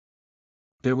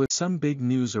There was some big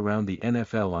news around the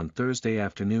NFL on Thursday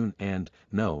afternoon and,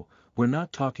 no, we're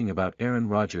not talking about Aaron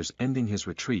Rodgers ending his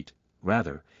retreat,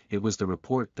 rather, it was the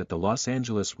report that the Los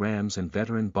Angeles Rams and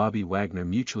veteran Bobby Wagner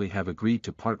mutually have agreed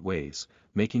to part ways,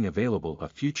 making available a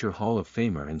future Hall of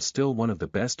Famer and still one of the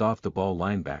best off-the-ball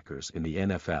linebackers in the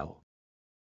NFL.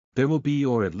 There will be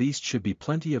or at least should be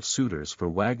plenty of suitors for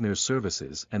Wagner's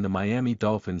services and the Miami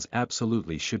Dolphins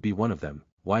absolutely should be one of them.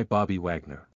 Why Bobby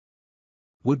Wagner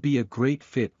would be a great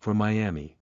fit for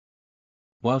Miami.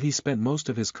 While he spent most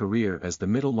of his career as the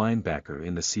middle linebacker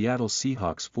in the Seattle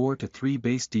Seahawks' 4-3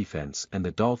 base defense and the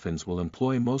Dolphins will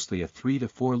employ mostly a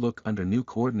 3-4 look under new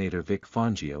coordinator Vic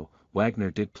Fangio,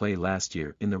 Wagner did play last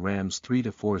year in the Rams'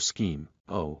 3-4 scheme,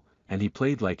 and he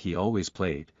played like he always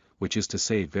played, which is to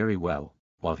say very well,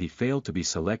 while he failed to be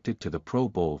selected to the Pro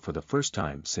Bowl for the first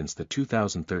time since the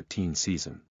 2013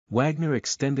 season. Wagner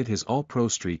extended his All-Pro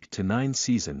streak to 9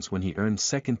 seasons when he earned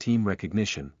second-team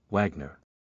recognition. Wagner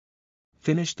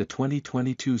finished the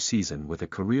 2022 season with a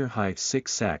career-high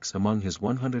 6 sacks among his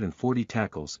 140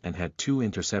 tackles and had 2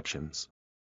 interceptions.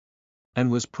 And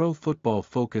was Pro Football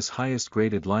Focus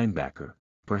highest-graded linebacker.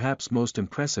 Perhaps most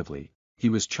impressively, he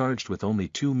was charged with only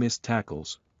 2 missed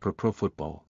tackles, per Pro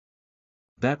Football.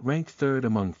 That ranked third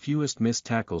among fewest missed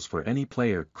tackles for any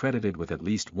player credited with at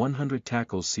least 100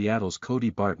 tackles. Seattle's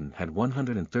Cody Barton had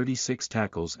 136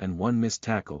 tackles and 1 missed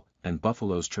tackle, and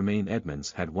Buffalo's Tremaine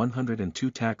Edmonds had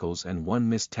 102 tackles and 1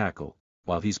 missed tackle.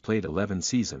 While he's played 11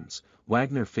 seasons,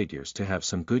 Wagner figures to have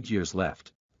some good years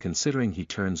left, considering he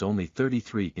turns only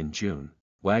 33 in June.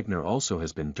 Wagner also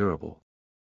has been durable,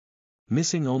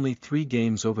 missing only 3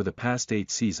 games over the past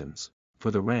 8 seasons. For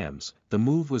the Rams, the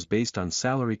move was based on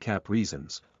salary cap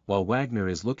reasons, while Wagner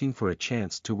is looking for a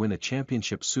chance to win a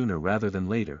championship sooner rather than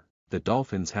later. The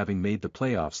Dolphins, having made the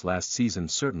playoffs last season,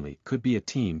 certainly could be a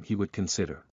team he would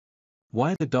consider.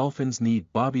 Why the Dolphins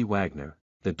need Bobby Wagner?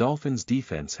 The Dolphins'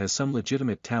 defense has some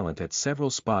legitimate talent at several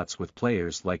spots with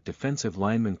players like defensive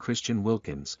lineman Christian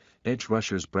Wilkins, edge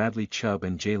rushers Bradley Chubb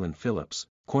and Jalen Phillips,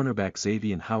 cornerback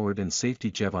Xavier Howard and safety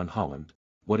Jevon Holland.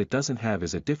 What it doesn't have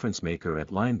is a difference maker at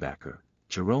linebacker.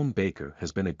 Jerome Baker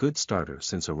has been a good starter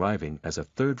since arriving as a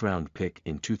third-round pick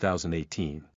in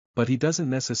 2018, but he doesn't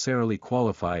necessarily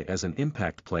qualify as an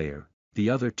impact player. The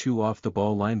other 2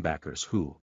 off-the-ball linebackers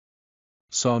who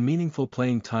saw meaningful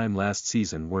playing time last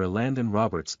season were Landon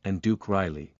Roberts and Duke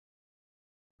Riley.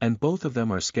 And both of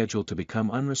them are scheduled to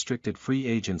become unrestricted free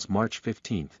agents March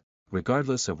 15.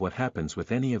 Regardless of what happens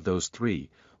with any of those 3,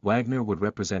 Wagner would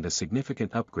represent a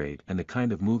significant upgrade and the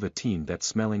kind of move a team that's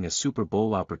smelling a Super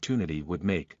Bowl opportunity would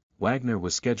make. Wagner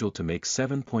was scheduled to make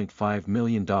 $7.5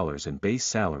 million in base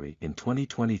salary in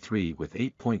 2023 with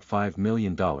 $8.5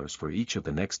 million for each of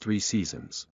the next 3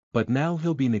 seasons. But now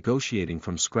he'll be negotiating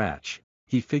from scratch.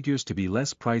 He figures to be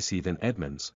less pricey than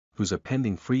Edmonds, who's a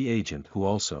pending free agent who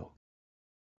also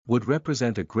would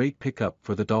represent a great pickup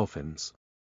for the Dolphins.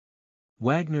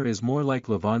 Wagner is more like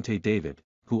Levante David,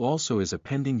 who also is a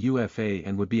pending UFA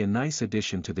and would be a nice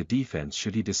addition to the defense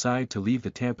should he decide to leave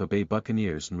the Tampa Bay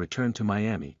Buccaneers and return to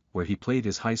Miami, where he played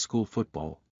his high school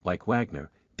football. Like Wagner,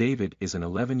 David is an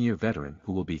 11-year veteran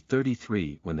who will be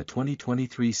 33 when the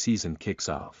 2023 season kicks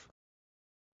off.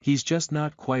 He's just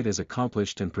not quite as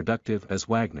accomplished and productive as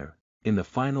Wagner. In the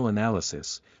final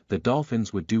analysis, the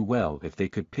Dolphins would do well if they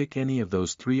could pick any of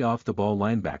those 3 off-the-ball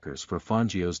linebackers for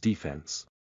Fangio's defense.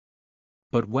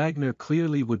 But Wagner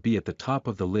clearly would be at the top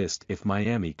of the list if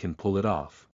Miami can pull it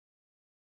off.